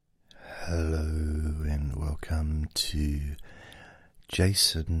Hello and welcome to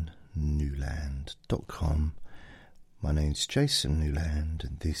jasonnewland.com. My name's Jason Newland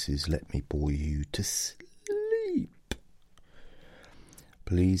and this is Let Me Bore You to Sleep.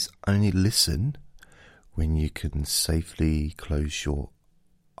 Please only listen when you can safely close your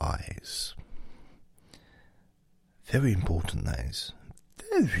eyes. Very important, that is.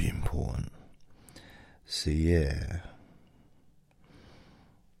 Very important. So yeah,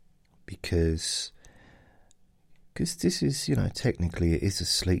 because this is, technically it is a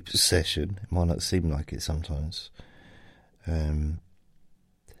sleep session. It might not seem like it sometimes, but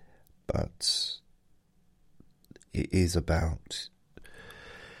it is about,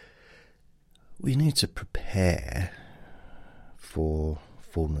 we need to prepare for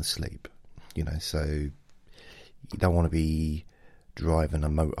falling asleep, so you don't want to be driving a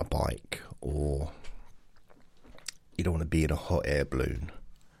motorbike, or you don't want to be in a hot air balloon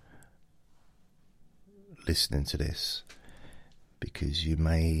listening to this, because you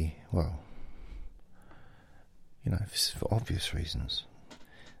may, for obvious reasons.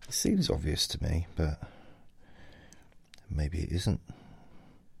 It seems obvious to me, but maybe it isn't.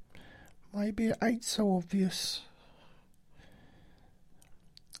 Maybe it ain't so obvious.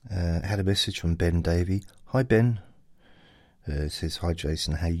 Had a message from Ben Davey. Hi Ben. It says, hi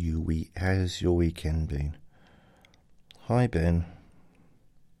Jason, how's your weekend been? Hi Ben.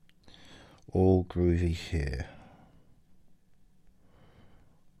 All groovy here.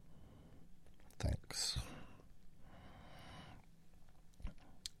 Thanks.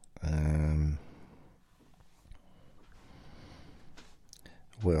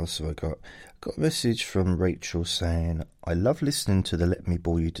 What else have I got? Got a message from Rachel saying, I love listening to the Let Me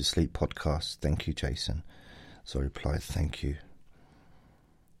Bore You to Sleep podcast. Thank you, Jason. So I replied, thank you.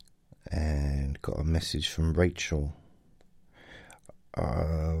 And got a message from Rachel.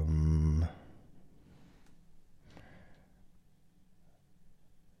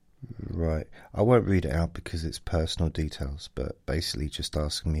 Right, I won't read it out because it's personal details, but basically just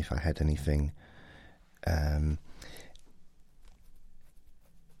asking me if I had anything to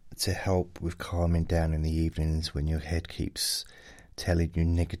help with calming down in the evenings when your head keeps telling you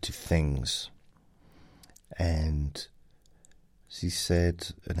negative things. And she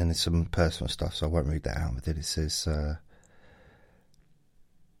said, and then there's some personal stuff, so I won't read that out, but then it says,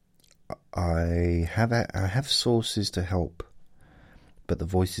 I have sources to help, but the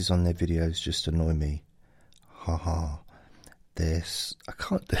voices on their videos just annoy me. Ha. I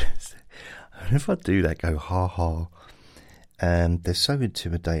can't do this. If I do that, go ha. They're so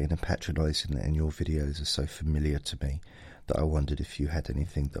intimidating and patronising, and your videos are so familiar to me that I wondered if you had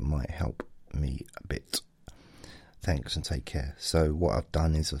anything that might help me a bit. Thanks and take care. So what I've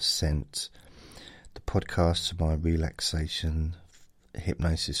done is I've sent the podcast to my relaxation,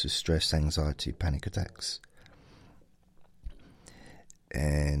 hypnosis for stress, anxiety, panic attacks,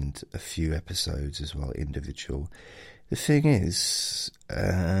 and a few episodes as well, individual. The thing is,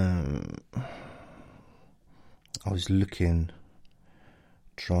 I was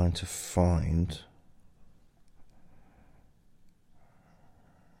trying to find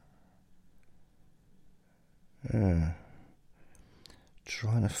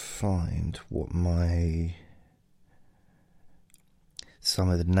what some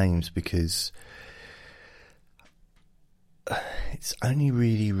of the names, because it's only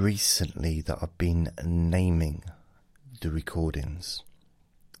really recently that I've been naming the recordings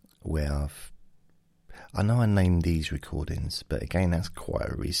where I know I named these recordings, but again, that's quite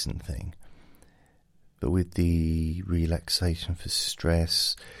a recent thing. But with the relaxation for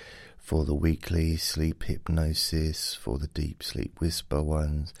stress, for the weekly sleep hypnosis, for the deep sleep whisper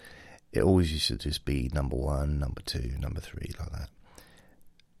ones, it always used to just be number 1, number 2, number 3, like that.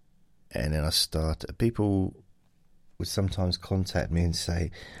 And then people would sometimes contact me and say,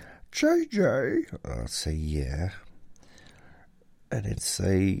 JJ, I'd say, yeah. And it'd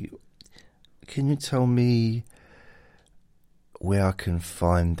say, can you tell me where I can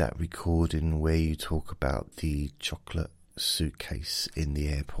find that recording where you talk about the chocolate suitcase in the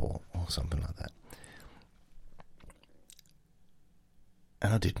airport or something like that?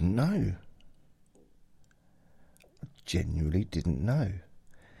 And I didn't know. I genuinely didn't know.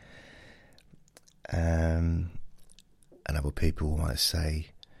 And other people might say,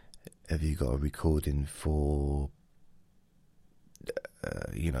 have you got a recording for,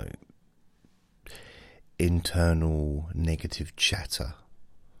 internal negative chatter?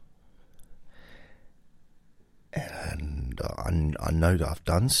 And I know that I've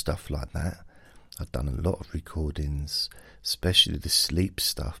done stuff like that. I've done a lot of recordings, especially the sleep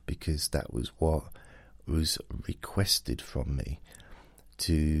stuff, because that was what was requested from me,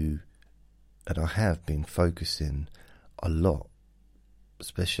 to And I have been focusing a lot,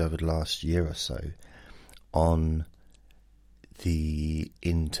 especially over the last year or so, on the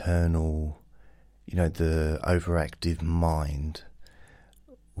internal, the overactive mind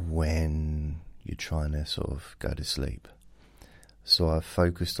when you're trying to sort of go to sleep. So I've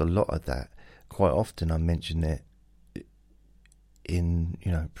focused a lot of that. Quite often I mention it in,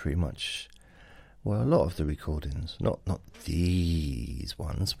 pretty much, well, a lot of the recordings. Not these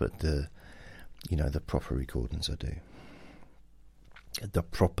ones, but the proper recordings I do. The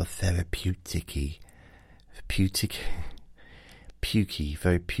proper therapeutic-y,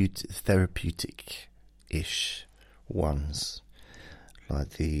 very therapeutic-ish ones, like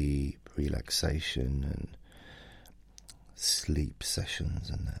the relaxation and sleep sessions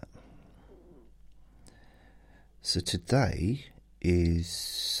and that. So today is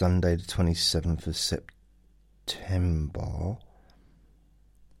Sunday the 27th of September,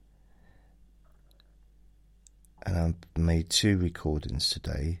 and I've made 2 recordings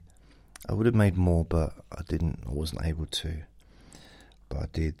today. I would have made more, but I wasn't able to. But I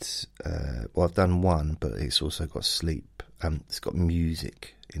did, I've done one, but it's also got sleep, it's got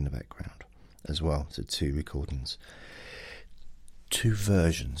music in the background as well, so 2 recordings. 2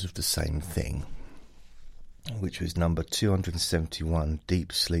 versions of the same thing, which was number 271,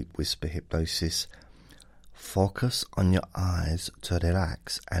 Deep Sleep Whisper Hypnosis. Focus on your eyes to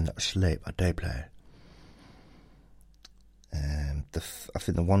relax and sleep deeply. I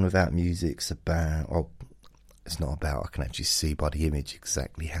think the one without music's about, it's not about, I can actually see by the image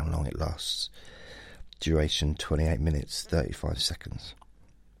exactly how long it lasts. Duration 28 minutes 35 seconds.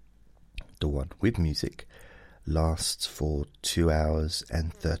 The one with music lasts for 2 hours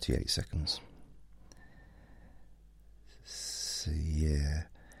and 38 seconds. So yeah,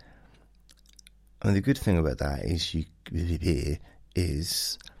 I mean, the good thing about that is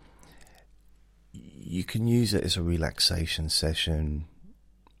you can use it as a relaxation session,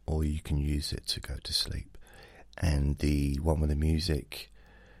 or you can use it to go to sleep. And the one with the music,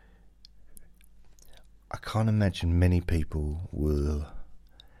 I can't imagine many people will.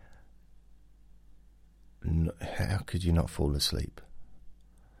 How could you not fall asleep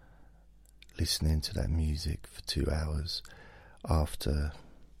listening to that music for 2 hours after,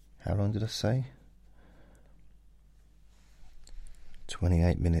 how long did I say?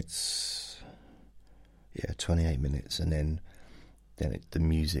 28 minutes. Yeah, 28 minutes, and then the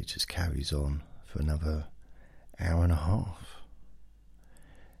music just carries on for another hour and a half.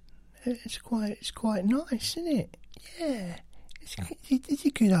 It's quite nice, isn't it? Yeah, it's a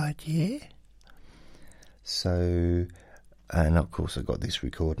good idea. So, and of course I got this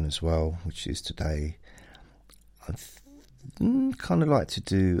recording as well, which is today. I'd kind of like to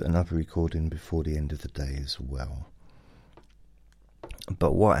do another recording before the end of the day as well.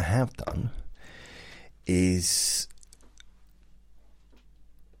 But what I have done is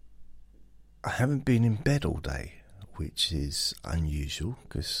I haven't been in bed all day, which is unusual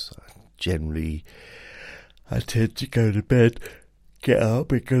because generally I tend to go to bed, get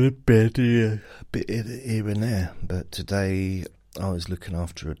up and go to bed a bit here and there. But today I was looking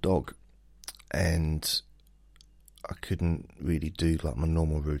after a dog and I couldn't really do like my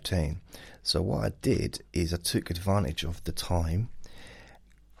normal routine. So what I did is I took advantage of the time,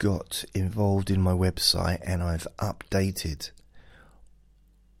 got involved in my website, and I've updated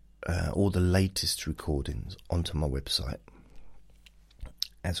all the latest recordings onto my website,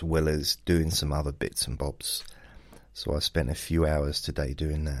 as well as doing some other bits and bobs. So I spent a few hours today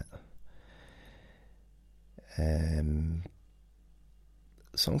doing that.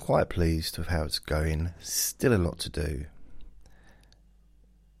 So I'm quite pleased with how it's going. Still a lot to do.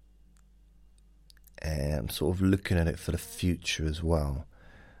 And I'm sort of looking at it for the future as well,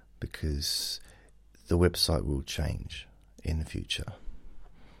 because the website will change in the future.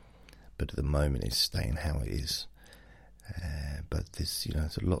 But at the moment it's staying how it is. But there's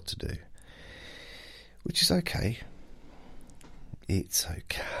a lot to do, which is okay. It's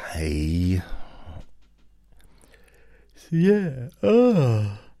okay. So yeah.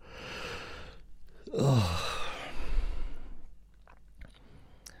 I'm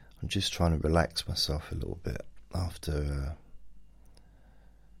just trying to relax myself a little bit after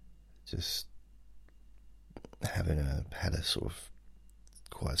just having had a sort of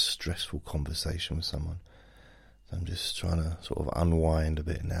quite a stressful conversation with someone. So I'm just trying to sort of unwind a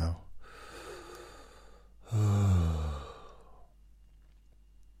bit now.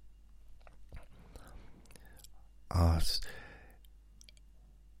 I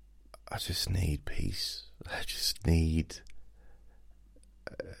just need peace. I just need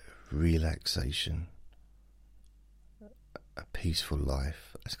relaxation, a peaceful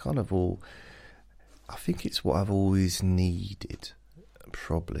life. It's kind of all I think it's what I've always needed,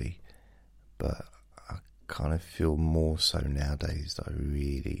 probably, but I kind of feel more so nowadays that I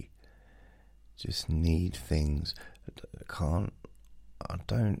really just need things.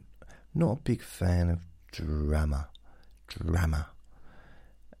 Not a big fan of drama.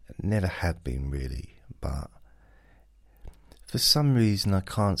 Never have been really, but for some reason I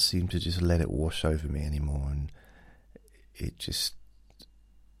can't seem to just let it wash over me anymore, and I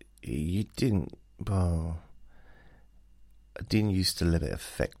didn't used to let it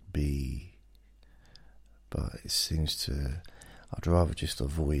affect me, but it seems to, I'd rather just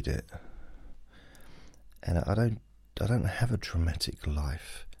avoid it. And I don't have a dramatic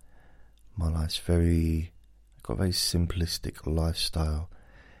life. My life's got a very simplistic lifestyle,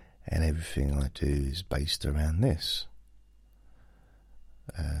 and everything I do is based around this.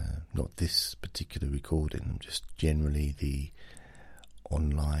 Not this particular recording, just generally the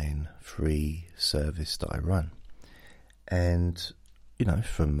online free service that I run. And,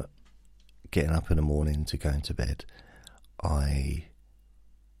 from getting up in the morning to going to bed, did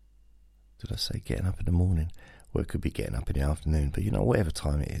I say getting up in the morning? Well, it could be getting up in the afternoon, but whatever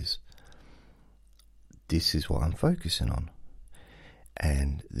time it is, this is what I'm focusing on.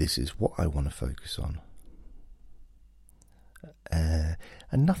 And this is what I want to focus on.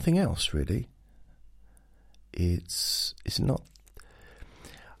 And nothing else, really. It's not,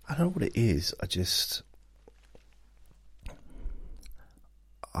 I don't know what it is,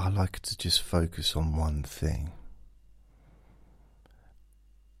 I like to just focus on one thing.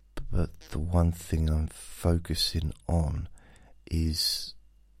 But the one thing I'm focusing on there's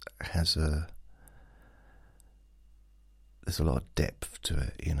a lot of depth to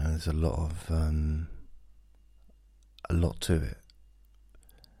it, there's a lot to it.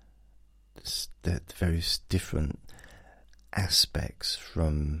 There are various different aspects,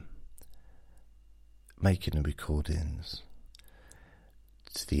 from making the recordings,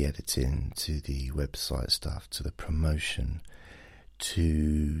 to the editing, to the website stuff, to the promotion,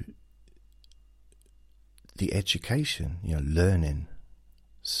 to the education, learning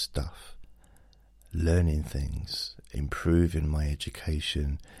stuff, learning things, improving my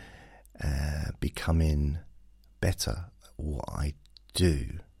education, becoming better at what I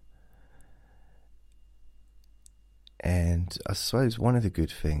do. And I suppose one of the good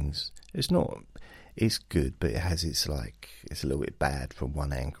things, it's good, but it's a little bit bad from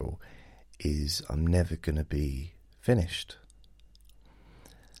one angle, is I'm never going to be finished.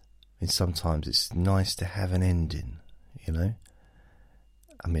 And sometimes it's nice to have an ending, I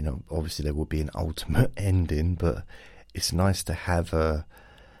mean, obviously there will be an ultimate ending, but it's nice to have an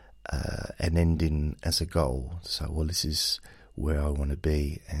ending as a goal. So, this is where I want to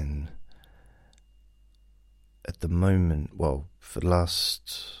be. And at the moment, for the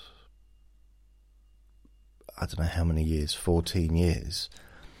last, I don't know how many years, 14 years,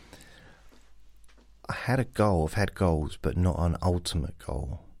 I had a goal. I've had goals, but not an ultimate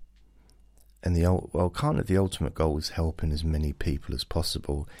goal. And the ultimate goal is helping as many people as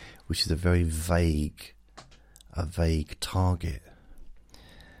possible, which is a very vague target.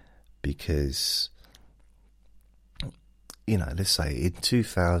 Because, let's say in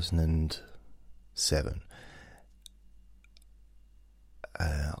 2007,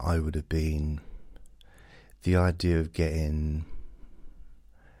 I would have been, the idea of getting,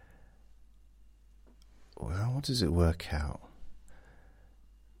 what does it work out?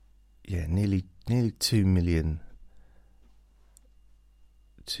 Yeah, nearly 2 million.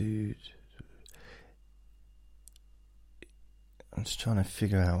 I'm just trying to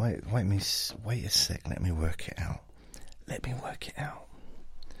figure out. Wait a sec. Let me work it out.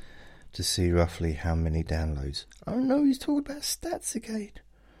 To see roughly how many downloads. Oh no, he's talking about stats again.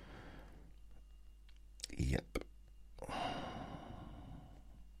 Yep.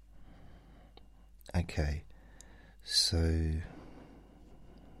 Okay, so.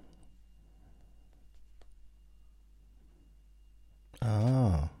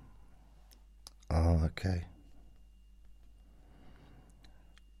 Oh, okay.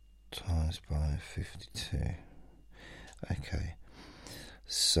 Times by 52. Okay.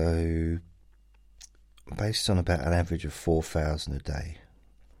 So, based on about an average of 4,000 a day,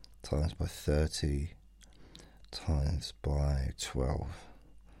 times by 30, times by 12.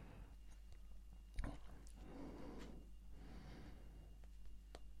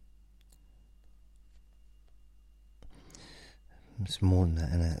 It's more than that,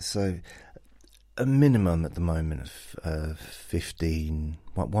 isn't it? So, a minimum at the moment of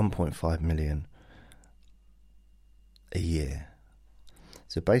 1.5 million a year.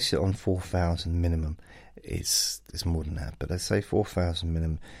 So, base it on 4,000 minimum. It's more than that, but let's say 4,000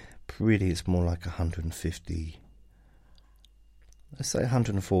 minimum really it's more like 150, let's say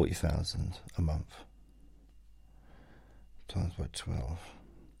 140,000 a month times by 12,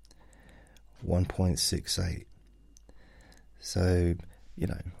 1.68. So,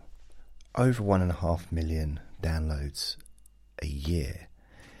 over 1.5 million downloads a year.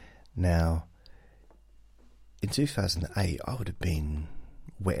 Now, in 2008, I would have been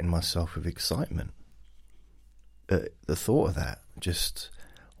wetting myself with excitement at the thought of that. Just,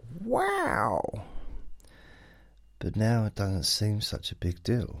 wow! But now it doesn't seem such a big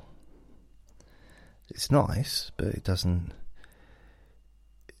deal. It's nice, but it doesn't...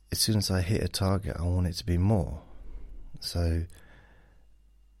 As soon as I hit a target, I want it to be more. So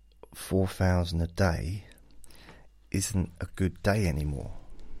 4,000 a day isn't a good day anymore.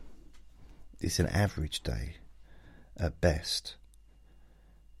 It's an average day at best.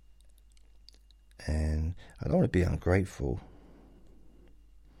 And I don't want to be ungrateful.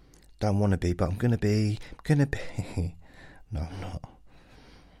 Don't want to be, but I'm gonna be. No, I'm not.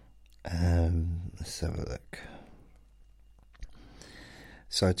 Let's have a look.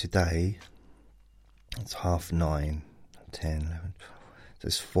 So today it's 9:30, 10, 11, 12.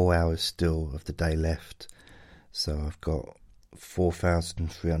 There's 4 hours still of the day left. So I've got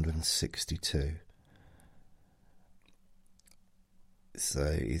 4,362.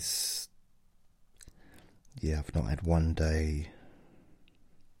 So it's... Yeah, I've not had one day...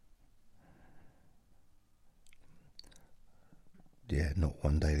 Yeah, not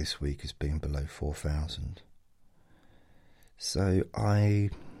one day this week has been below 4,000. So a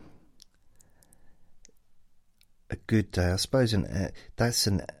good day, I suppose, that's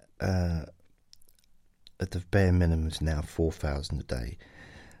at the bare minimum is now 4,000 a day.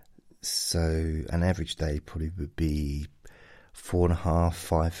 So an average day probably would be 4.5,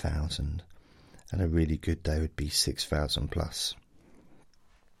 5,000, and a really good day would be 6,000 plus.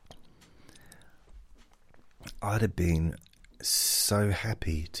 I'd have been so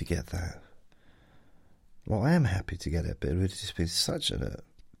happy to get that. Well, I am happy to get it, but it would have just been such a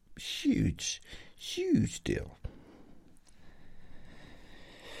huge deal.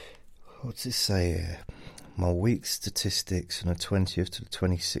 What's it say here? My week statistics from the 20th to the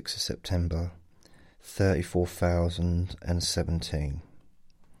 26th of September, 34,017.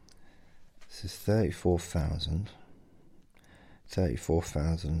 This is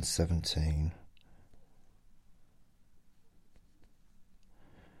 34,017.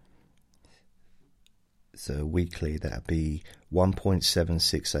 So weekly, that'd be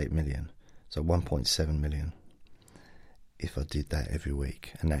 1.768 million. So 1.7 million if I did that every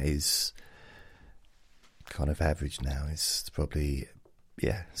week. And that is kind of average now. It's probably,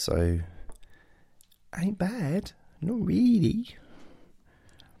 yeah, so ain't bad. Not really.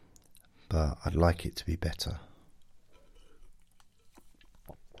 But I'd like it to be better.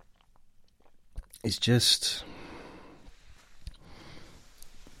 It's just...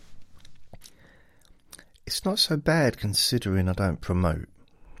 It's not so bad considering I don't promote.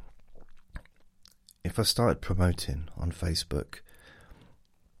 If I started promoting on Facebook,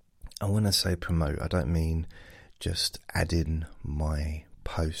 and when I say promote, I don't mean just adding my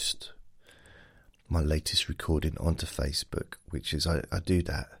post, my latest recording onto Facebook, which is, I do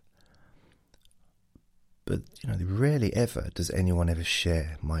that. But, rarely ever does anyone ever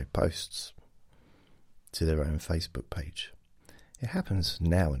share my posts to their own Facebook page. It happens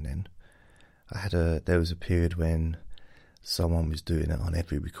now and then. There was a period when someone was doing it on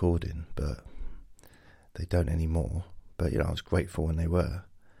every recording, but they don't anymore. But, I was grateful when they were.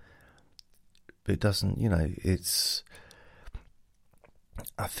 But it doesn't, it's...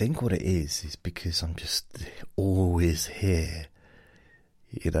 I think what it is because I'm just always here.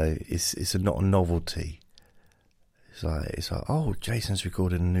 It's not a novelty. It's like, oh, Jason's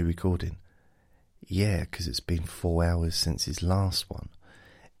recording a new recording. Yeah, because it's been 4 hours since his last one.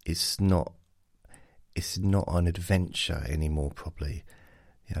 It's not an adventure anymore, probably.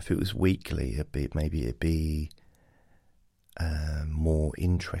 If it was weekly, it'd be more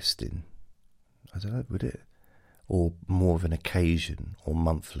interesting. I don't know, would it? Or more of an occasion, or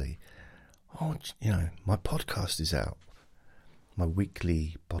monthly. Oh, my podcast is out. My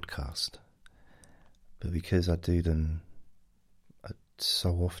weekly podcast. But because I do them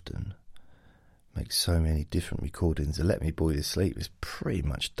so often, make so many different recordings, and Let Me Bore You to Sleep is pretty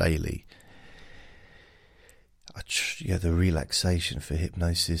much daily. The relaxation for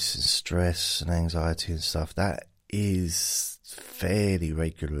hypnosis and stress and anxiety and stuff, that is fairly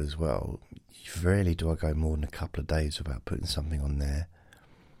regular as well. Rarely do I go more than a couple of days without putting something on there.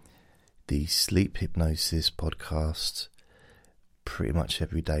 The sleep hypnosis podcast, pretty much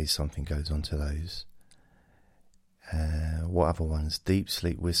every day something goes onto those. What other ones? Deep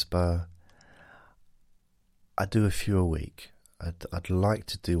Sleep Whisper. I do a few a week. I'd like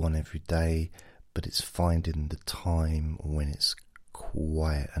to do one every day, but it's finding the time when it's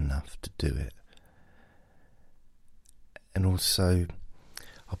quiet enough to do it. And also,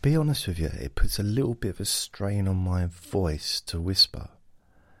 I'll be honest with you, it puts a little bit of a strain on my voice to whisper.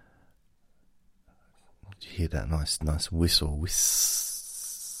 You hear that nice whistle, whisper.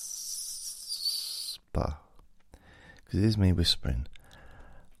 Because it is me whispering.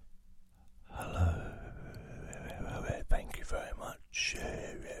 Hello, thank you very much.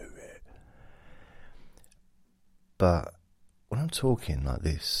 But when I'm talking like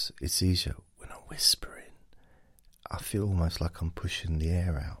this, it's easier. When I'm whispering, I feel almost like I'm pushing the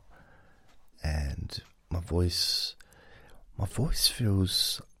air out, and my voice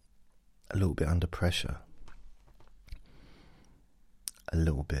feels a little bit under pressure, a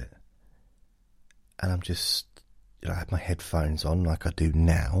little bit. And I'm just, I have my headphones on like I do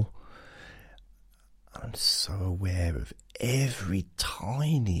now. I'm so aware of every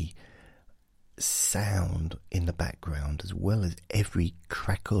tiny sound in the background, as well as every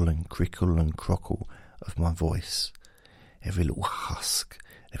crackle and crickle and crockle of my voice, every little husk.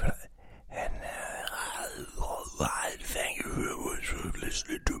 And thank you very much for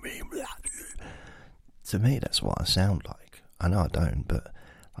listening to me. To me, that's what I sound like. I know I don't, but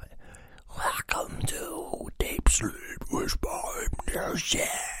like, welcome to Deep Sleep Whisper.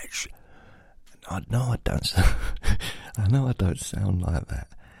 I know I don't. I know I don't sound like that.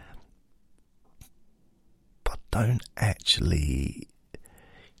 Don't actually.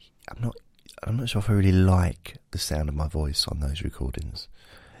 I'm not sure if I really like the sound of my voice on those recordings.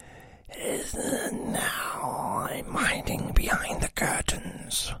 Now I'm hiding behind the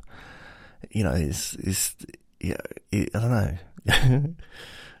curtains. It's I don't know.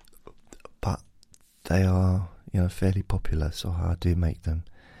 But they are, fairly popular, so I do make them,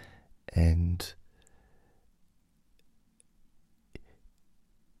 and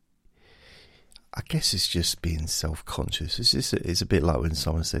I guess it's just being self-conscious. It's a bit like when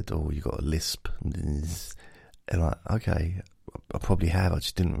someone said, "Oh, you got a lisp," and like, okay, I probably have. I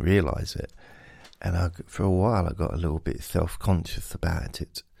just didn't realise it, and for a while I got a little bit self-conscious about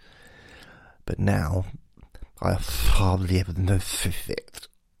it. But now I hardly ever notice it.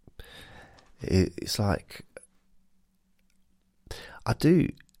 It's like I do,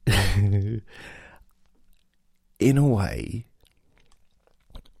 in a way.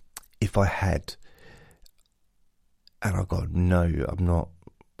 If I had, and I've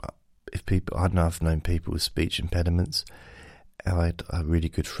known people with speech impediments. I had a really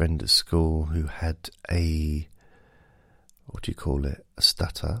good friend at school who had a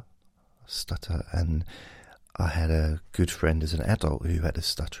stutter, and I had a good friend as an adult who had a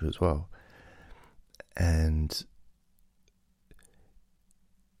stutter as well. And,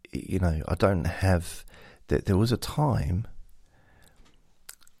 I don't have, there was a time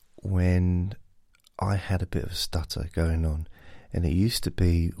when I had a bit of a stutter going on, and it used to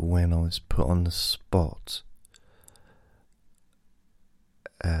be when I was put on the spot.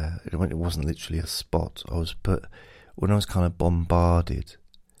 It wasn't literally a spot. When I was kind of bombarded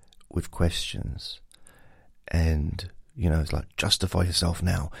with questions, and it's like, justify yourself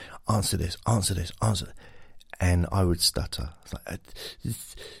now, answer this, and I would stutter.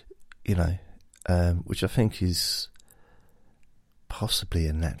 It's like, which I think is possibly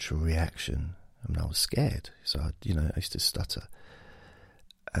a natural reaction. I mean, I was scared, so I used to stutter.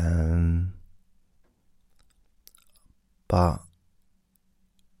 But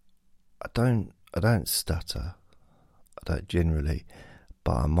I don't stutter. I don't generally,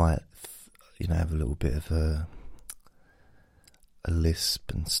 but I might, have a little bit of a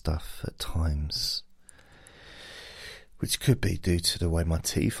lisp and stuff at times, which could be due to the way my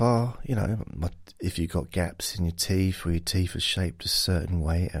teeth are. If you've got gaps in your teeth, or your teeth are shaped a certain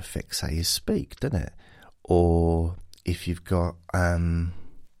way, it affects how you speak, doesn't it? Or if you've got, I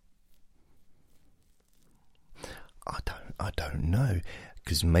don't know,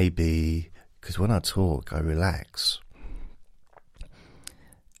 because when I talk, I relax,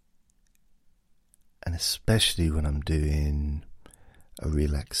 and especially when I'm doing a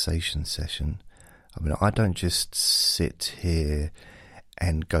relaxation session. I mean, I don't just sit here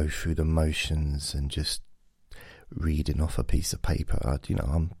and go through the motions and just reading off a piece of paper.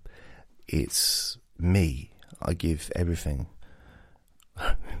 It's me. I give everything.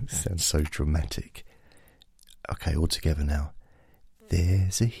 Sounds so dramatic. Okay, all together now.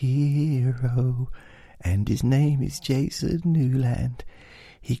 There's a hero, and his name is Jason Newland.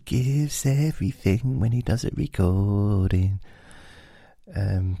 He gives everything when he does a recording.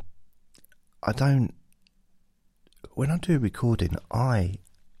 I don't when I do a recording, I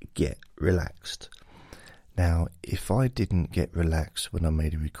get relaxed. Now, if I didn't get relaxed when I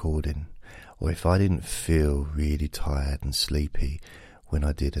made a recording, or if I didn't feel really tired and sleepy when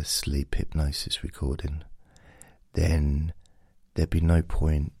I did a sleep hypnosis recording, then there'd be no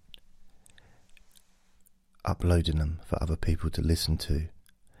point uploading them for other people to listen to.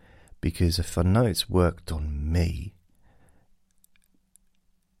 Because if I know it's worked on me,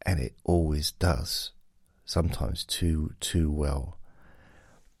 and it always does, sometimes too well,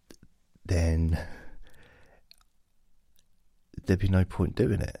 then there'd be no point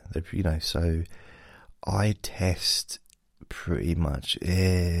doing it. So I test pretty much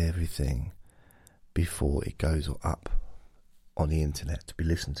everything before it goes up on the internet to be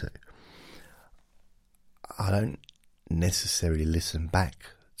listened to. I don't necessarily listen back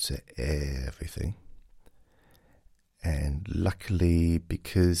to everything. And luckily,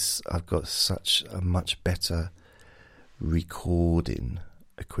 because I've got such a much better recording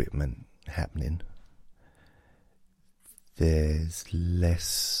equipment happening, there's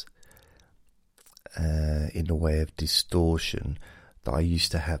less in the way of distortion that I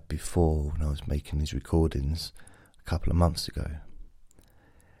used to have before when I was making these recordings a couple of months ago.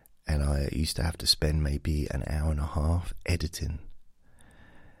 And I used to have to spend maybe an hour and a half editing.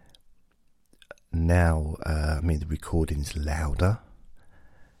 Now, the recording's louder,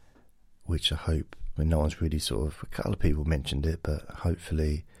 which I hope, no one's really a couple of people mentioned it, but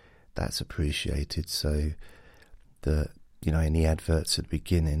hopefully that's appreciated, so that, in the adverts at the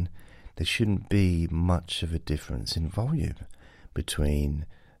beginning, there shouldn't be much of a difference in volume between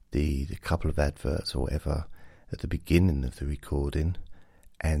the couple of adverts or whatever at the beginning of the recording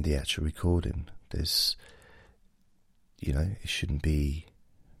and the actual recording. There's, it shouldn't be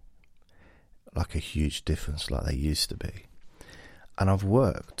like a huge difference like they used to be. And I've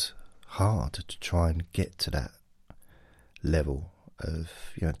worked hard to try and get to that level of,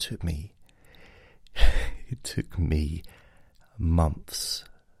 it took me months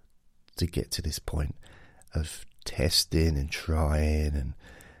to get to this point of testing and trying and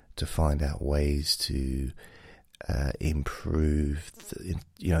to find out ways to improve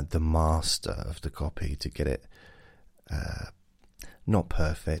the master of the copy, to get it not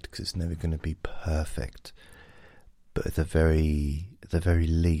perfect, because it's never going to be perfect, but at the very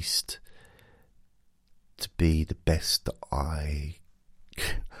least to be the best that I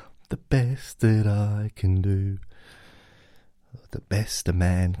can do, the best a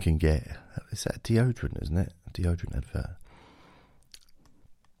man can get. Is that deodorant, isn't it? A deodorant advert.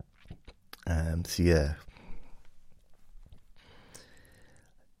 So yeah,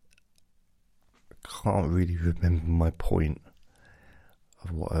 I can't really remember my point of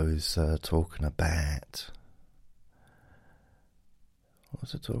what I was talking about. What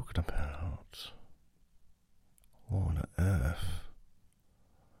was I talking about? What on earth?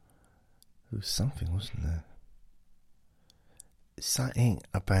 There was something, wasn't there? Something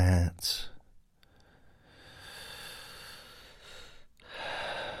about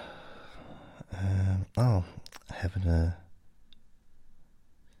having a,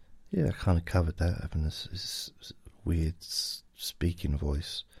 yeah, I kind of covered that, having this weird speaking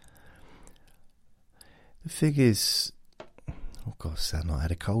voice. The thing is, oh God, sound like I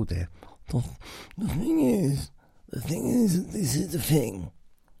had a cold there. The thing is, this is the thing.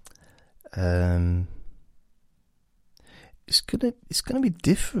 It's gonna be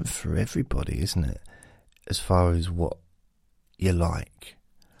different for everybody, isn't it? As far as what you like.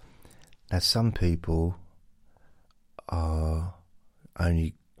 Now, some people are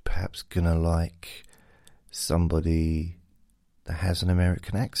only perhaps gonna like somebody that has an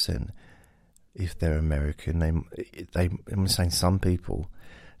American accent. If they're American, I'm saying some people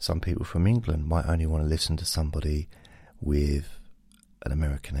from England might only want to listen to somebody with an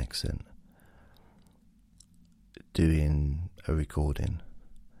American accent doing a recording.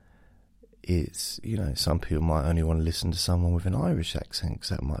 It's, some people might only want to listen to someone with an Irish accent because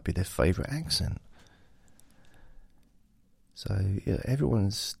that might be their favourite accent. So, yeah,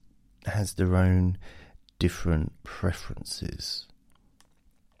 everyone has their own different preferences.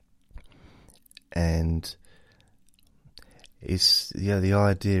 And it's, the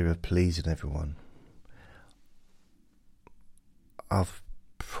idea of pleasing everyone. I've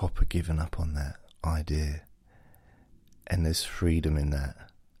proper given up on that idea. And there's freedom in that.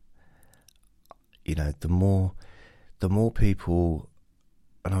 The more people,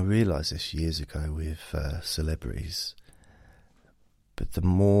 and I realised this years ago with celebrities, but the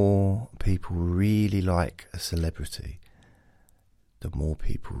more people really like a celebrity, the more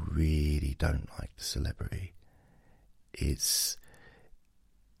people really don't like the celebrity. It's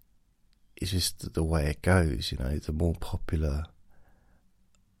it's just the way it goes, you know. The more popular,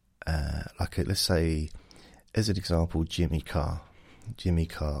 let's say, as an example, Jimmy Carr.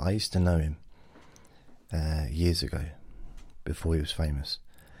 I used to know him years ago, before he was famous.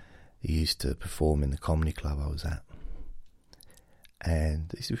 He used to perform in the comedy club I was at,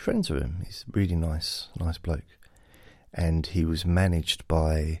 and he's friends with him. He's a really nice bloke, and he was managed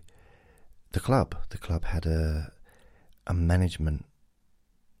by the club. The club had a management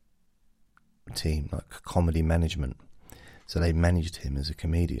team, like comedy management, so they managed him as a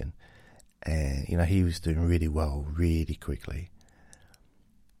comedian, and you know, he was doing really well really quickly.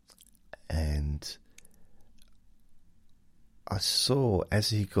 And I saw, as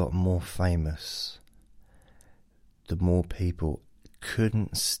he got more famous, the more people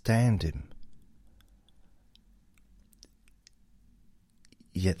couldn't stand him,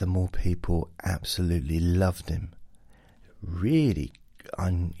 yet the more people absolutely loved him. Really,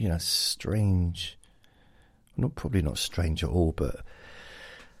 strange. Probably not strange at all, but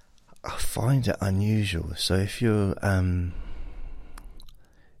I find it unusual. So if you're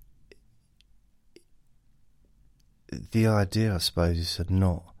the idea, I suppose, is to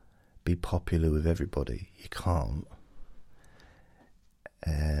not be popular with everybody. You can't.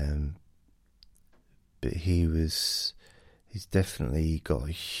 But he's definitely got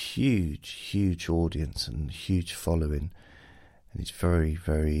a huge audience and huge following, and he's very,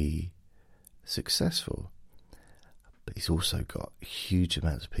 very successful. But he's also got huge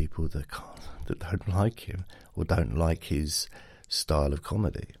amounts of people that don't like him or don't like his style of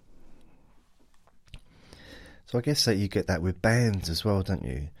comedy. So I guess that you get that with bands as well, don't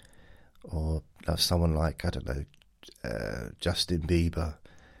you? Or someone like, I don't know, Justin Bieber.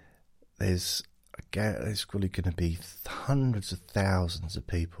 There's probably going to be hundreds of thousands of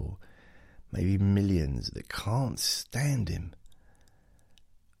people, maybe millions, that can't stand him.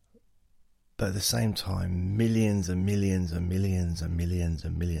 But at the same time, millions and millions and millions and millions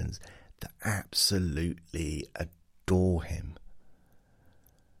and millions that absolutely adore him.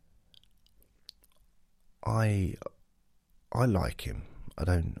 I like him. I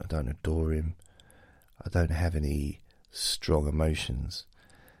don't adore him. I don't have any strong emotions.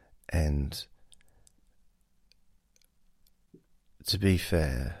 And to be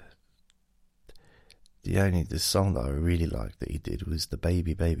fair, the song that I really liked that he did was the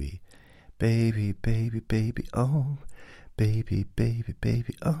Baby Baby. Baby, baby, baby, oh, baby, baby,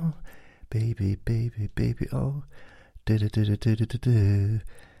 baby, oh, baby, baby, baby, oh, do-do-do-do-do-do-do.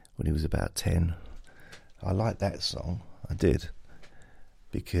 When he was about 10. I liked that song, I did,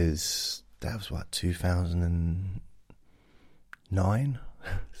 because that was 2009,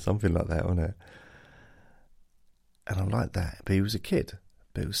 something like that, wasn't it? And I liked that, but he was a kid,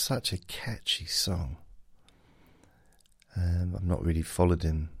 but it was such a catchy song. I've not really followed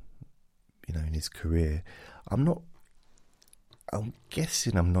him, in his career. I'm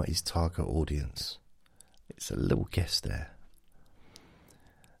guessing I'm not his target audience. It's a little guess there.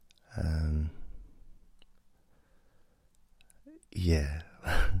 Yeah.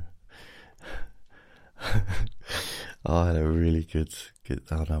 I had a really good.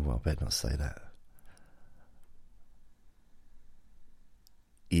 Oh no, well, I better not say that.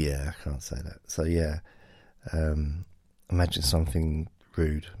 Yeah, I can't say that. So yeah, imagine something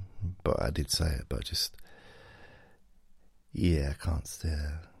rude, but I did say it. But just, yeah, I can't.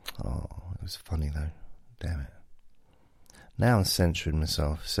 Oh, it was funny though. Damn it. Now I'm censoring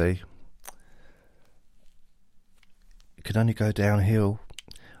myself. See. It could only go downhill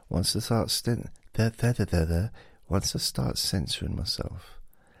once I start once I start censoring myself.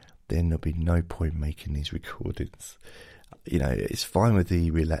 Then there'll be no point making these recordings. It's fine with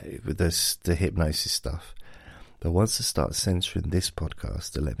the hypnosis stuff, but once I start censoring this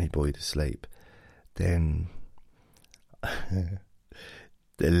podcast to let me bore you to sleep, then there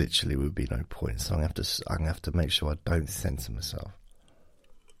literally would be no point. So I'm gonna have to make sure I don't censor myself.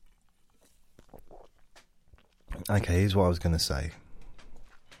 Okay, here's what I was going to say.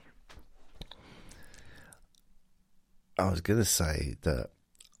 I was going to say that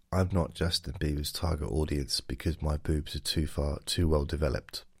I'm not Justin Bieber's target audience because my boobs are too well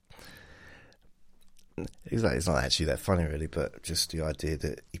developed. It's not actually that funny, really, but just the idea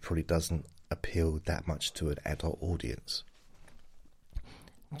that he probably doesn't appeal that much to an adult audience.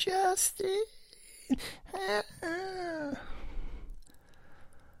 Justin.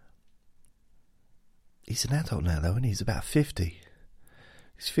 He's an adult now, though, and he's about 50.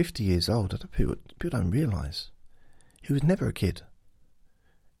 He's 50 years old. People don't realise. He was never a kid.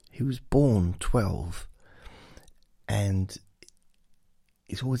 He was born 12, and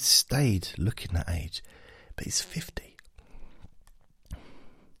he's always stayed looking that age. But he's 50.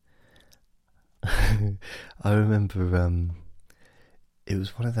 I remember it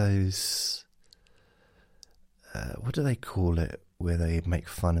was one of those, what do they call it, where they make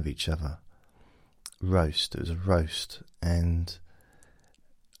fun of each other? Roast. It was a roast, and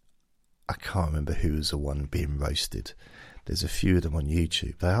I can't remember who was the one being roasted. There's a few of them on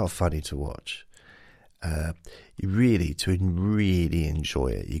YouTube. They are funny to watch. To really enjoy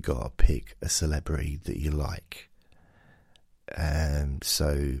it, you got to pick a celebrity that you like.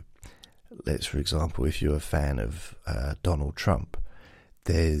 So, let's, for example, if you're a fan of Donald Trump,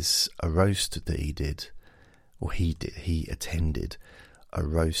 there's a roast that he did, or he attended a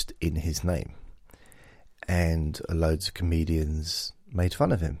roast in his name, and loads of comedians made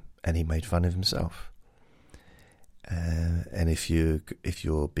fun of him, and he made fun of himself. And if you're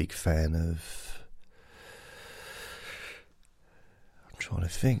a big fan of, I'm trying to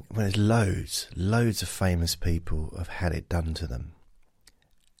think, well, there's loads of famous people have had it done to them,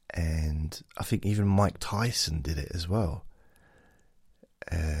 and I think even Mike Tyson did it as well.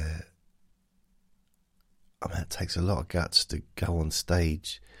 I mean, it takes a lot of guts to go on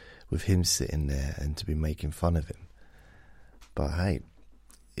stage with him sitting there and to be making fun of him. But hey,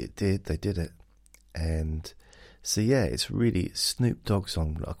 they did it. And so yeah, it's really, Snoop Dogg's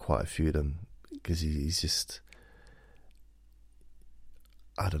on quite a few of them, because he's just,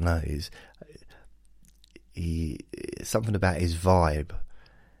 I don't know, something about his vibe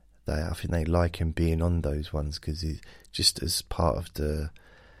that I think they like him being on those ones, because he's just as part of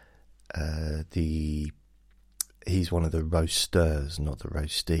he's one of the roasters, not the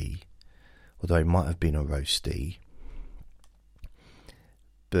roastee, although he might have been a roastee,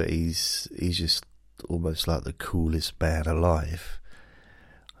 but he's just almost like the coolest man alive.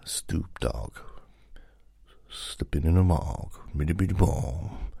 Snoop Dogg, slipping in a mark, bitty bitty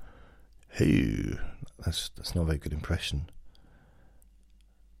bomb. Hey, that's not a very good impression.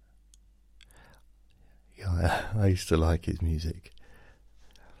 Yeah, I used to like his music.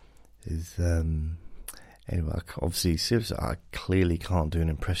 Anyway, obviously, seriously, I clearly can't do an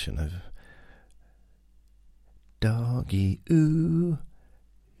impression of Doggy, ooh.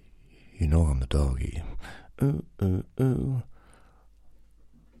 You know I'm the doggy. Ooh, ooh, ooh.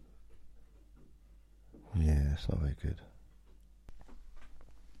 Yeah, it's not very good.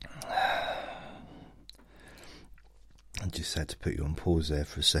 I just had to put you on pause there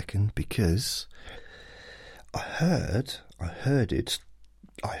for a second, because I heard it,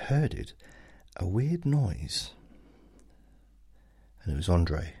 a weird noise, and it was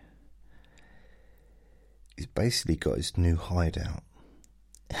Andre. He's basically got his new hideout,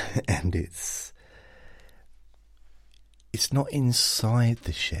 and it's not inside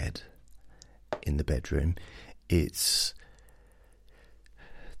the shed in the bedroom. It's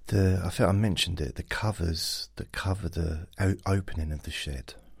I think I mentioned it, the covers that cover the opening of the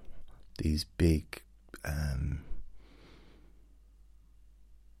shed. These big I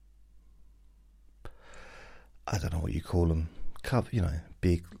don't know what you call them,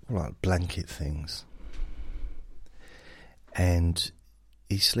 big like blanket things, and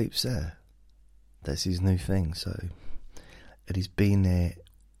he sleeps there. That's his new thing. And he's been there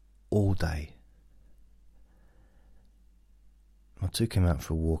all day. I took him out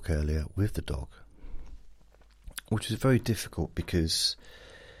for a walk earlier with the dog, which was very difficult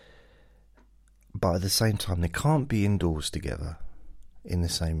but at the same time they can't be indoors together in the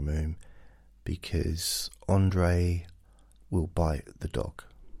same room, because Andre will bite the dog.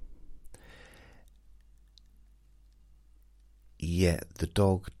 Yet the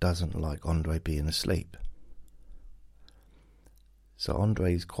dog doesn't like Andre being asleep. So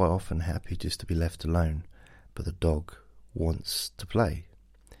Andre is quite often happy just to be left alone, but the dog wants to play.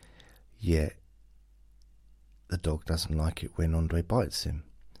 Yet the dog doesn't like it when Andre bites him,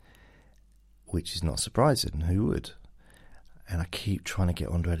 which is not surprising. Who would? And I keep trying to get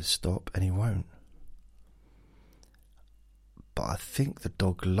Andre to stop, and he won't. But I think the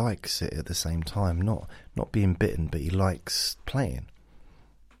dog likes it at the same time, not being bitten, but he likes playing.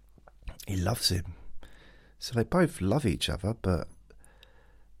 He loves him. So they both love each other, but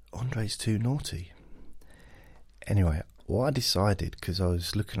Andre's too naughty. Anyway, what I decided, because I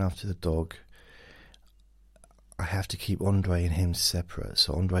was looking after the dog, I have to keep Andre and him separate,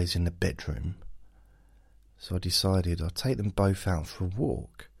 so Andre's in the bedroom. So I decided I'll take them both out for a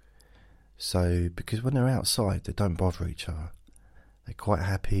walk. So, because when they're outside, they don't bother each other. They're quite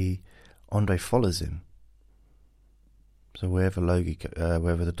happy. Andre follows him. So wherever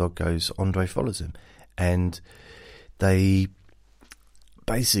the dog goes, Andre follows him. And they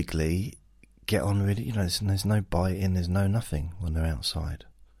basically get on really, there's no biting, there's no nothing when they're outside.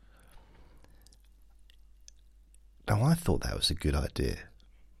 Now, I thought that was a good idea.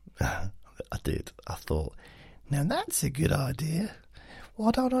 I did. I thought, now that's a good idea.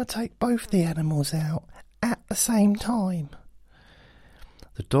 Why don't I take both the animals out at the same time?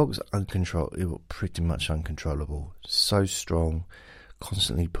 The dog's pretty much uncontrollable. So strong,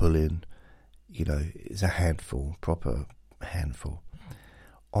 constantly pulling. It's a handful, proper handful.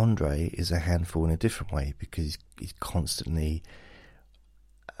 Andre is a handful in a different way because he's constantly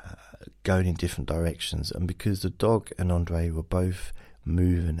going in different directions, and because the dog and Andre were both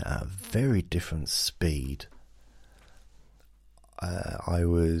moving at a very different speed, I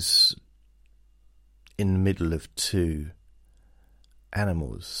was in the middle of two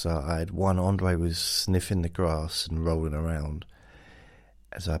animals. So I had one, Andre was sniffing the grass and rolling around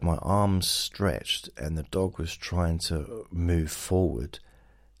as I had my arms stretched, and the dog was trying to move forward.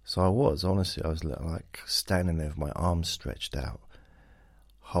 So I was like standing there with my arms stretched out,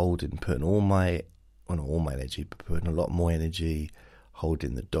 holding, putting not all my energy, but putting a lot more energy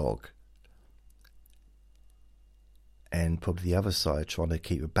holding the dog. And probably the other side trying to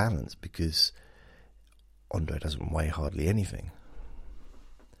keep a balance because Andre doesn't weigh hardly anything.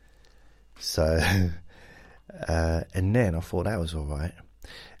 So, and then I thought that was all right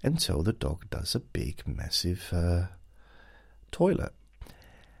until the dog does a big, massive toilet.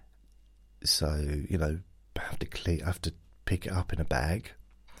 So, I have to pick it up in a bag.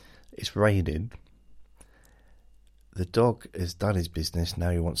 It's raining. The dog has done his business. Now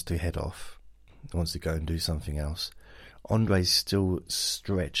he wants to head off. He wants to go and do something else. Andre's still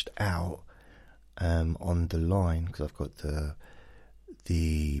stretched out on the line because I've got the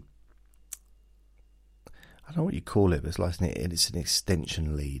I don't know what you call it, but it's an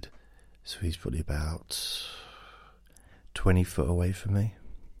extension lead. So he's probably about 20 foot away from me.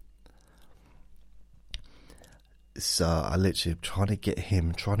 So I literally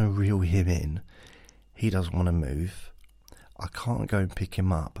am trying to reel him in. He doesn't want to move. I can't go and pick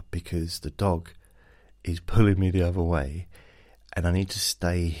him up because the dog is pulling me the other way, and I need to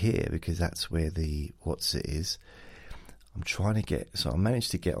stay here because that's where the is. So I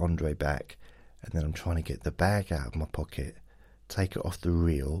managed to get Andre back, and then I'm trying to get the bag out of my pocket, take it off the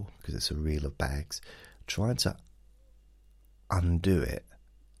reel because it's a reel of bags, trying to undo it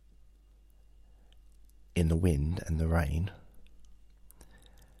in the wind and the rain,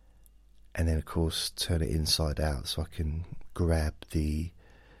 and then of course turn it inside out so I can grab the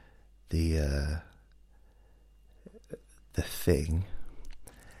thing.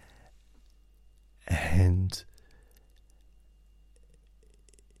 And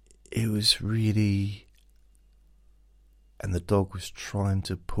it was really, and the dog was trying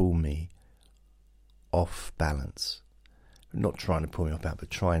to pull me off balance. Not trying to pull me off balance, but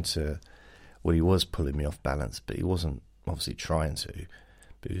trying to, well, he was pulling me off balance, but he wasn't obviously trying to.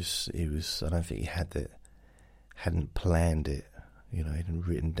 But he was I don't think he hadn't planned it. He hadn't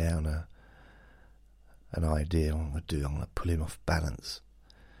written down an idea. What I'm going to do, I'm going to pull him off balance.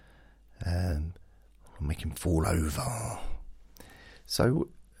 And I'll make him fall over. So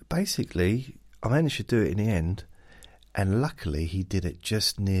basically, I managed to do it in the end, and luckily he did it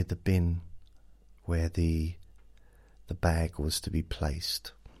just near the bin where the bag was to be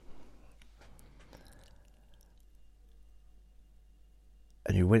placed.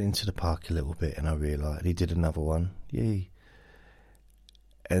 And we went into the park a little bit, and I realised he did another one. Yay!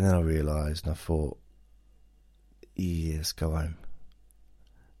 And then I realised, and I thought, yeah, let's go home.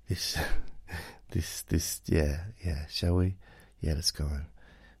 Yeah, shall we? Yeah, let's go home.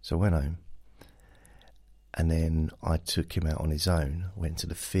 So I went home, and then I took him out on his own, went to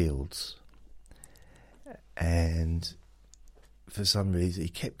the fields, and for some reason he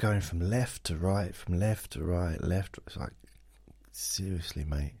kept going from left to right, from left to right, left. It's like, seriously,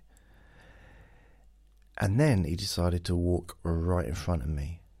 mate. And then he decided to walk right in front of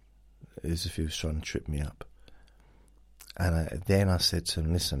me, as if he was trying to trip me up. And then I said to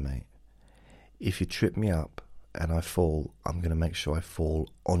him, listen, mate, if you trip me up and I fall, I'm going to make sure I fall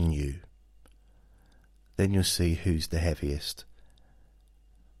on you. Then you'll see who's the heaviest.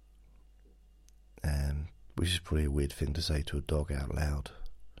 Which is probably a weird thing to say to a dog out loud.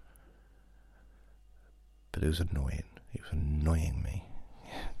 But it was annoying. He was annoying me.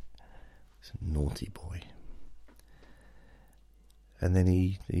 He's a naughty boy. And then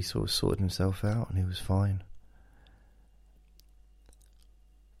he sort of sorted himself out and he was fine.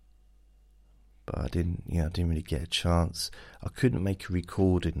 But I didn't really get a chance. I couldn't make a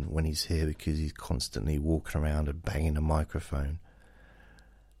recording when he's here because he's constantly walking around and banging a microphone.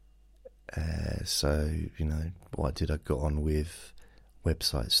 So, what I did, I got on with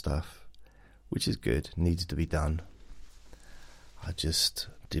website stuff, which is good, needed to be done. I just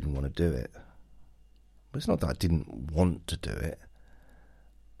didn't want to do it. But it's not that I didn't want to do it.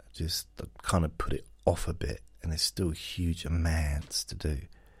 Just kind of put it off a bit, and there's still huge amounts to do.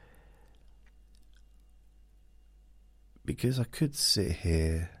 Because I could sit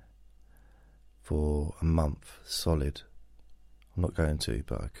here for a month solid. I'm not going to,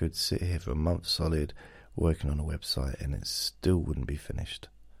 but I could sit here for a month solid working on a website and it still wouldn't be finished.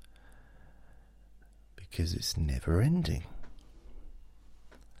 Because it's never ending.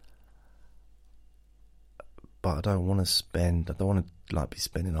 But I don't want to be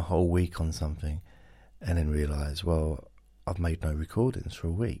spending a whole week on something and then realise, well, I've made no recordings for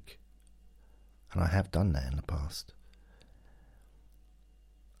a week. And I have done that in the past.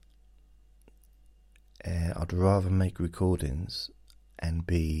 I'd rather make recordings and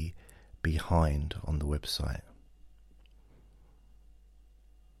be behind on the website.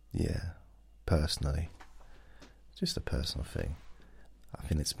 Yeah, personally. Just a personal thing. I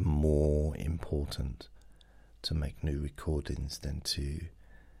think it's more important to make new recordings than to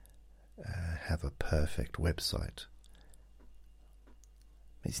have a perfect website.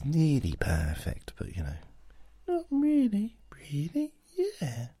 It's nearly perfect, but not really. Really?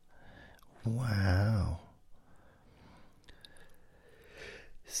 Yeah. Wow.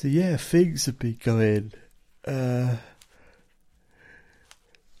 So yeah, things have been going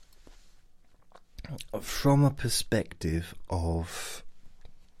from a perspective of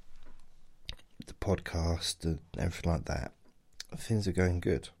the podcast and everything like that. Things are going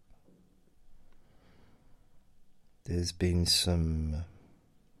good. There's been some,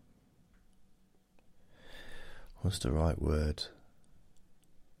 what's the right word?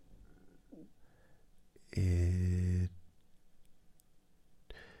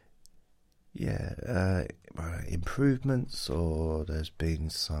 Improvements, or there's been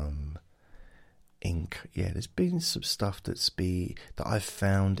some there's been some stuff that I've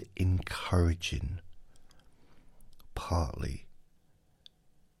found encouraging, partly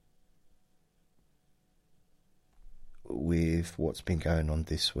with what's been going on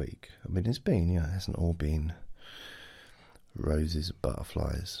this week. I mean, it's been, it hasn't all been roses and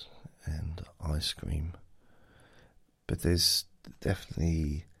butterflies and ice cream, but there's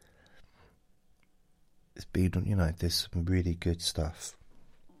definitely, it's been, there's some really good stuff.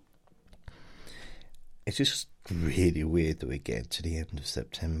 It's just really weird that we're getting to the end of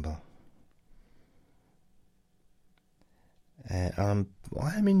September. And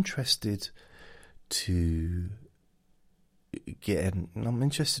I'm interested to I'm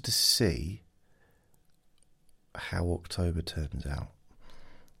interested to see how October turns out.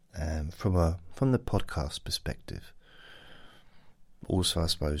 From the podcast perspective. Also, I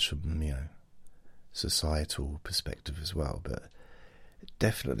suppose, from, societal perspective as well, but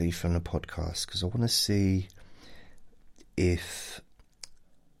definitely from the podcast, because I want to see if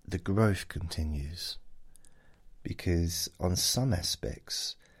the growth continues, because on some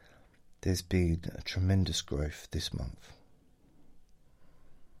aspects there's been a tremendous growth this month,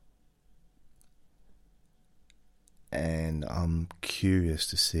 and I'm curious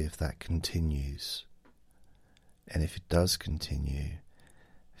to see if that continues. And if it does continue,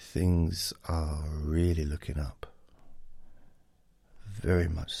 things are really looking up. Very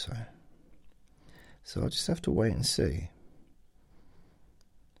much so. So I'll just have to wait and see.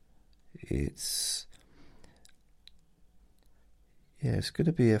 It's going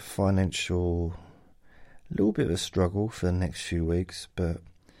to be a little bit of a struggle for the next few weeks, but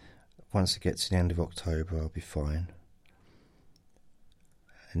once it gets to the end of October, I'll be fine.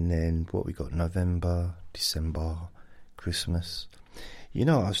 And then what we got, November, December, Christmas. I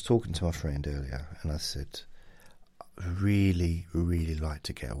was talking to my friend earlier and I said, I really, really like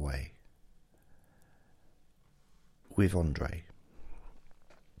to get away with Andre.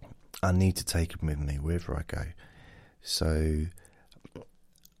 I need to take him with me wherever I go. So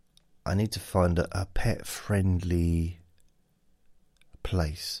I need to find a pet-friendly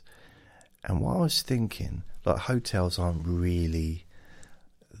place. And what I was thinking, hotels aren't really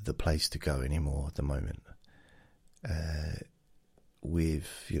the place to go anymore at the moment.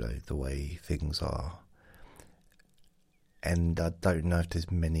 With, the way things are. And I don't know if there's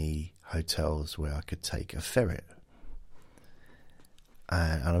many hotels where I could take a ferret.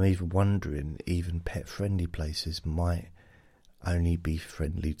 And I'm even wondering, even pet-friendly places might only be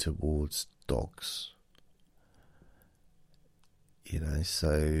friendly towards dogs.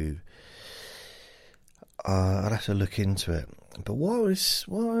 So I'd have to look into it. But what I was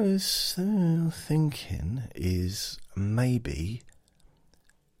thinking is maybe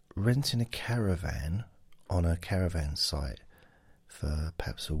renting a caravan on a caravan site for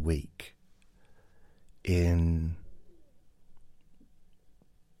perhaps a week in,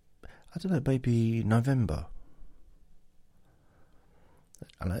 I don't know, maybe November.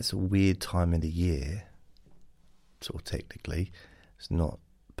 I know it's a weird time of the year, sort of technically. It's not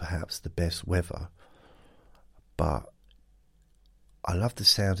perhaps the best weather, but I love the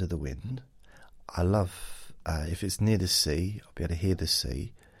sound of the wind. I love, if it's near the sea, I'll be able to hear the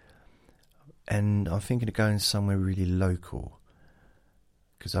sea. And I'm thinking of going somewhere really local,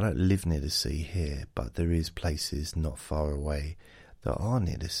 because I don't live near the sea here, but there is places not far away that are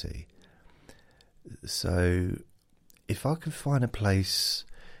near the sea. So if I can find a place,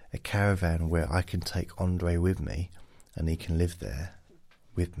 a caravan where I can take Andre with me and he can live there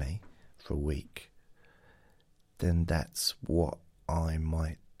with me for a week, then that's what I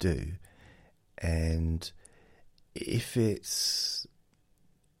might do. And if it's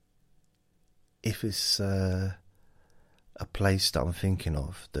a place that I'm thinking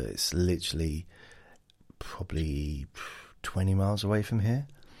of that it's literally probably 20 miles away from here,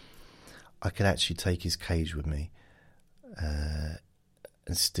 I could actually take his cage with me and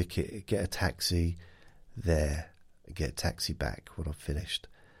get a taxi there, get a taxi back when I've finished,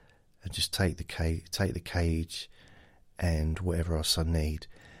 and just take the cage and whatever else I need.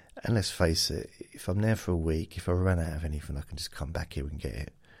 And let's face it, if I'm there for a week, if I run out of anything, I can just come back here and get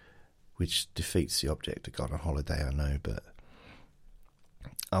it, which defeats the object of going on holiday, I know, but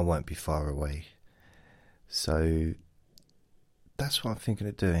I won't be far away. So that's what I'm thinking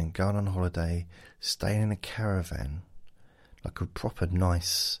of doing, going on holiday, staying in a caravan, like a proper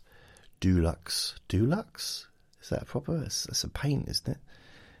nice deluxe. Deluxe? Is that proper? That's a paint, isn't it?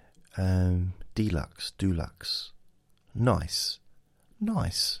 Deluxe. Nice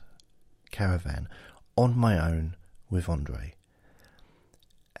caravan on my own with Andre.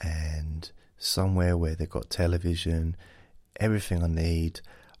 And somewhere where they've got television, everything I need.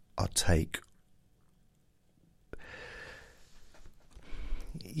 I'll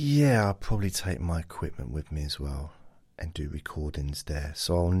probably take my equipment with me as well and do recordings there.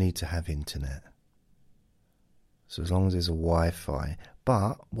 So I'll need to have internet. So as long as there's a Wi-Fi.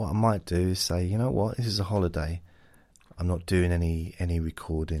 But what I might do is say, you know what, this is a holiday. I'm not doing any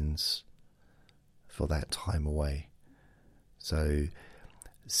recordings for that time away. So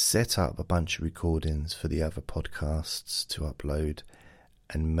set up a bunch of recordings for the other podcasts to upload,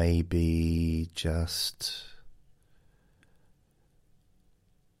 and maybe just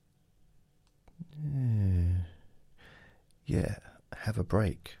have a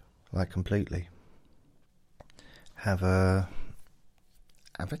break, like completely. Have a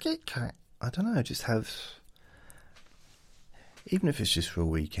Kit Kat. I don't know, just have, even if it's just for a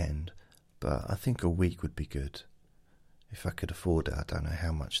weekend, but I think a week would be good. If I could afford it, I don't know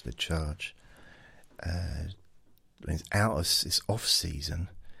how much they'd charge. It's off season,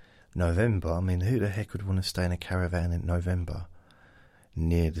 November. I mean, who the heck would want to stay in a caravan in November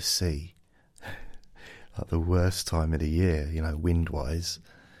near the sea? Like the worst time of the year, wind-wise.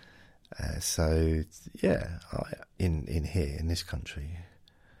 So yeah, in here in this country,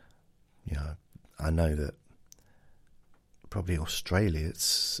 I know that probably Australia.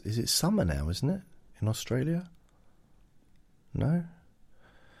 Is it summer now? Isn't it in Australia? No,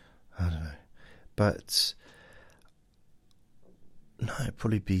 I don't know, but no, it'd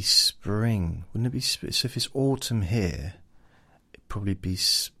probably be spring, wouldn't it be? So if it's autumn here, it'd probably be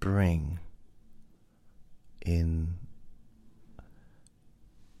spring in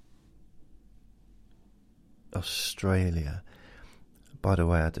Australia. By the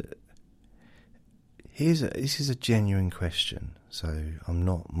way, this is a genuine question, so I'm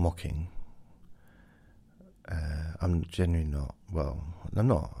not mocking. I'm genuinely not. Well, I'm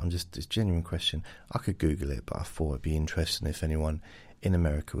not. It's a genuine question. I could Google it, but I thought it'd be interesting if anyone in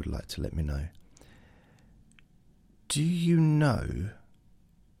America would like to let me know. Do you know?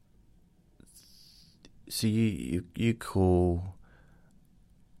 So you call.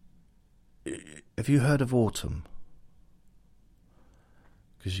 Have you heard of autumn?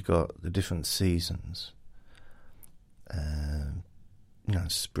 Because you've got the different seasons.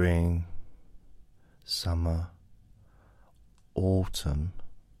 Spring, summer, autumn,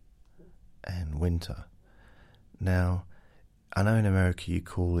 and winter. Now, I know in America you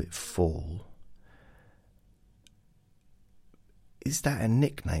call it fall. Is that a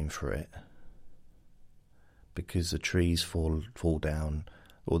nickname for it? Because the trees fall down,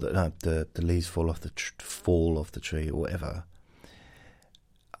 or the leaves fall off the tree, or whatever.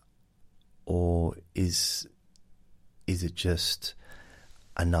 Or is it just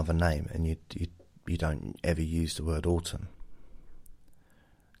another name, and you don't ever use the word autumn?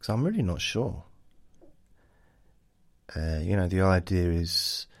 Because I'm really not sure. The idea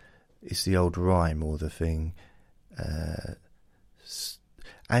is, it's the old rhyme or the thing.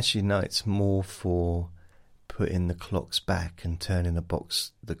 Actually, no, it's more for putting the clocks back and turning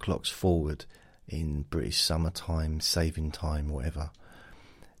the clocks forward in British summertime, saving time, whatever.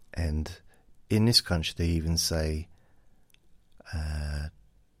 And in this country, they even say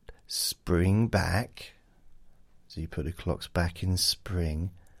spring back. So you put the clocks back in spring,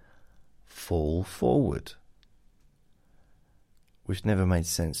 fall forward. Which never made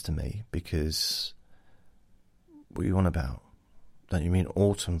sense to me, because what are you on about? Don't you mean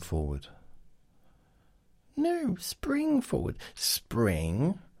autumn forward? No, spring forward.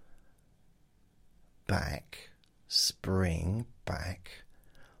 Spring back,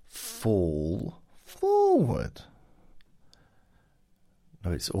 fall forward.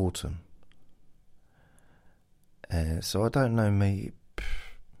 No, it's autumn. So I don't know, me.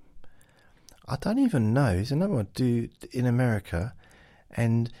 I don't even know. There's another one do in America,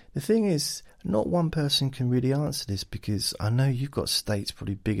 and the thing is, not one person can really answer this, because I know you've got states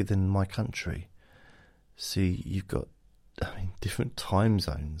probably bigger than my country. See, you've got, different time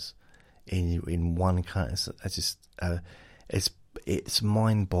zones in one country. It's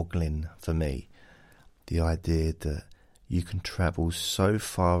mind-boggling for me, the idea that you can travel so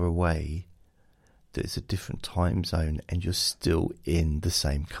far away that it's a different time zone and you're still in the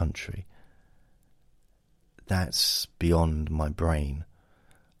same country. That's beyond my brain.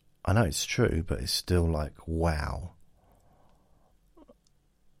 I know it's true, but it's still like, wow.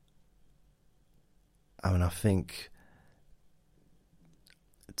 I think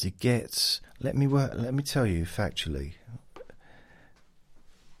to get, let me tell you factually,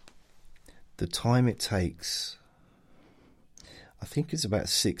 the time it takes, I think it's about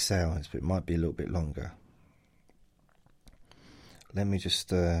 6 hours, but it might be a little bit longer. Let me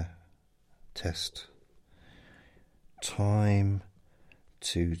just test. Time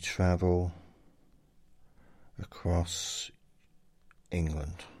to travel across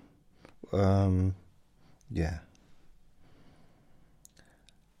England. Yeah.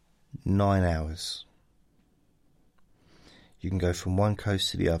 9 hours. You can go from one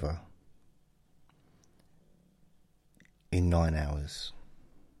coast to the other in 9 hours.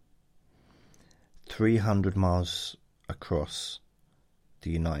 300 miles across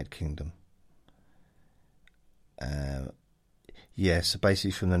the United Kingdom. So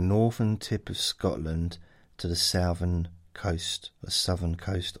basically from the northern tip of Scotland to the southern coast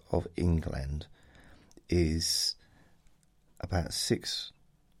of England is about 6.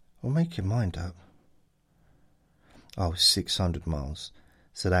 Well, make your mind up. 600 miles.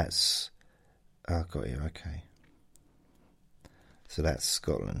 So that's, got you, okay. So that's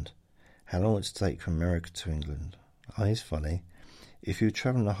Scotland. How long would it take from America to England? It's funny. If you were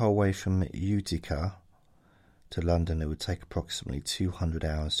travelling the whole way from Utica to London, it would take approximately 200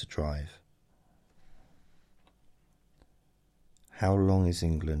 hours to drive. How long is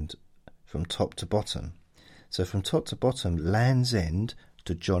England from top to bottom? So from top to bottom, Land's End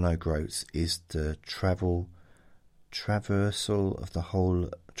to John O'Groats is the traversal of the whole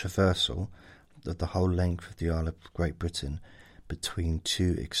length of the Isle of Great Britain between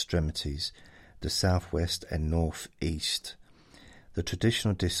two extremities, the southwest and northeast. The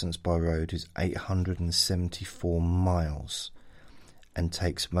traditional distance by road is 874 miles and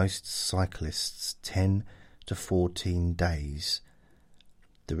takes most cyclists 10 to 14 days.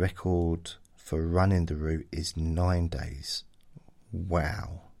 The record for running the route is 9 days.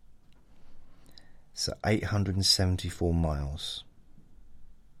 Wow. So 874 miles.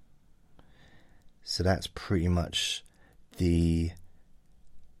 So that's pretty much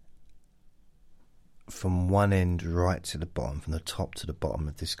from one end right to the bottom, from the top to the bottom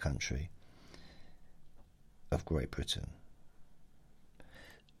of this country, of Great Britain.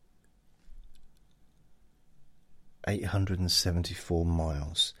 874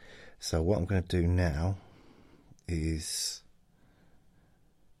 miles. So what I'm going to do now is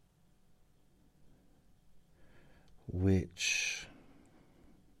which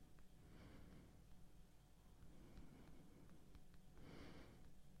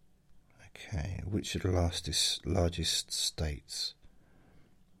are the largest states?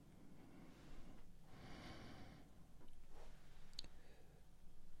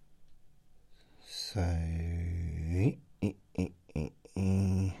 So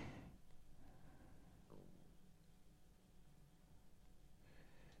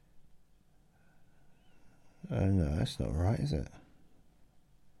oh no, that's not right, is it?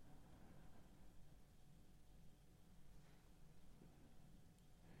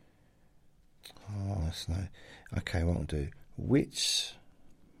 Oh, that's no. Okay, what I'll do?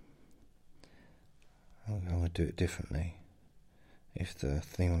 I'm going to do it differently. If the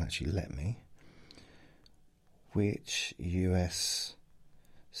thing will actually let me. Which US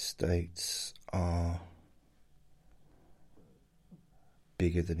states are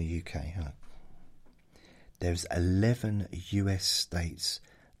bigger than the UK, huh? There's 11 US states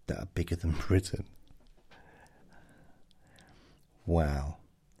that are bigger than Britain. Wow.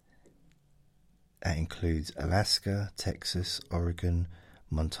 That includes Alaska, Texas, Oregon,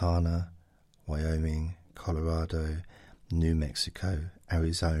 Montana, Wyoming, Colorado, New Mexico,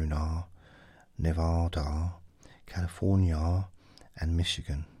 Arizona, Nevada, California, and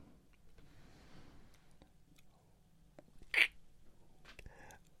Michigan.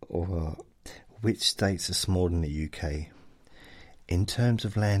 Or which states are smaller than the UK? In terms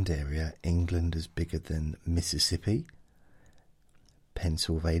of land area, England is bigger than Mississippi,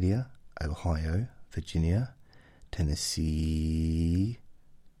 Pennsylvania, Ohio, Virginia, Tennessee,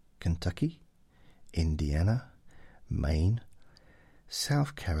 Kentucky, Indiana, Maine,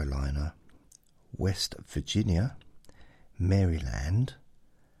 South Carolina, West Virginia, Maryland,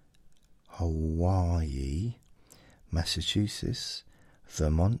 Hawaii, Massachusetts,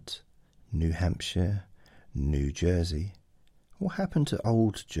 Vermont, New Hampshire, New Jersey. What happened to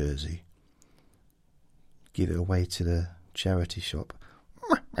old Jersey? Give it away to the charity shop.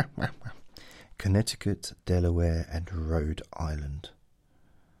 Connecticut, Delaware, and Rhode Island.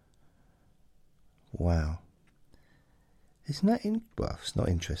 Wow. Isn't that well, it's not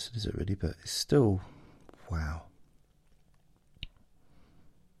interesting, is it really? But it's still, wow.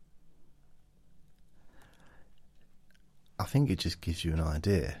 I think it just gives you an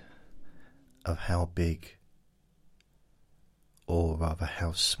idea of how big, or rather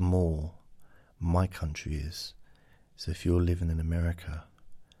how small, my country is. So if you're living in America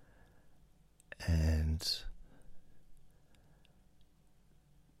and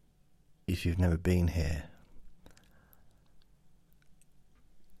if you've never been here,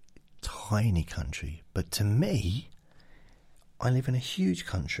 tiny country, but to me, I live in a huge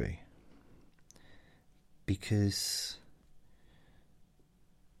country because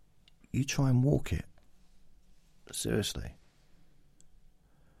you try and walk it. Seriously.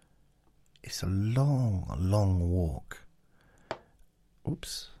 It's a long, long walk.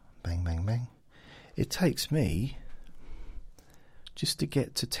 Oops. Bang, bang, bang. It takes me, just to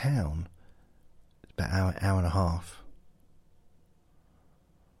get to town, about an hour and a half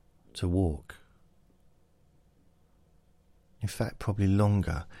to walk. In fact, probably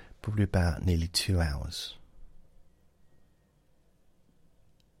longer. Probably about nearly 2 hours.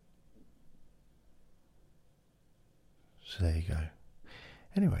 So there you go.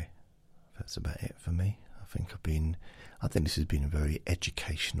 Anyway, that's about it for me. I think this has been very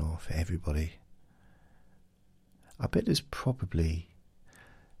educational for everybody. I bet there's probably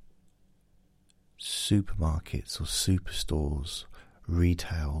supermarkets or superstores,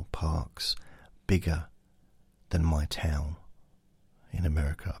 retail parks bigger than my town in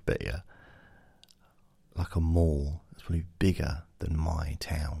America. I bet you. Like a mall that's probably bigger than my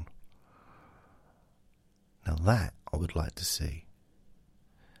town. Now that I would like to see.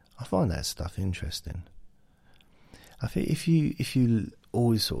 I find that stuff interesting. I think if you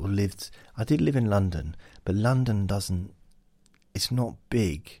always sort of lived, I did live in London, but London it's not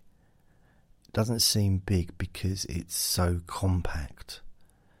big. It doesn't seem big because it's so compact.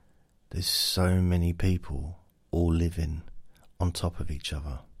 There's so many people all living on top of each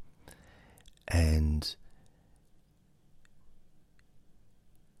other. And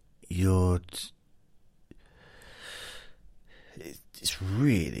it's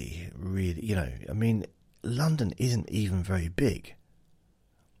really, really, I mean, London isn't even very big.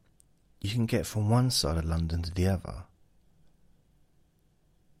 You can get from one side of London to the other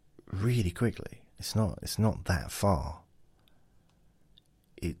really quickly. It's not that far.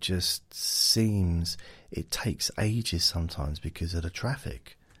 It just seems it takes ages sometimes because of the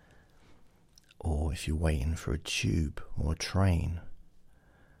traffic, or if you're waiting for a tube or a train.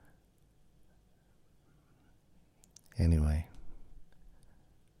 Anyway,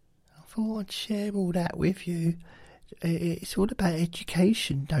 I thought I'd share all that with you. It's all about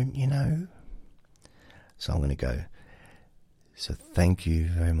education, don't you know? So I'm going to go. So thank you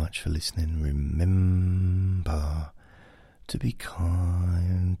very much for listening. Remember to be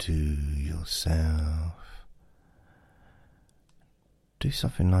kind to yourself. Do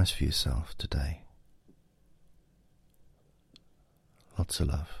something nice for yourself today. Lots of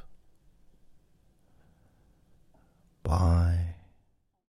love. Bye.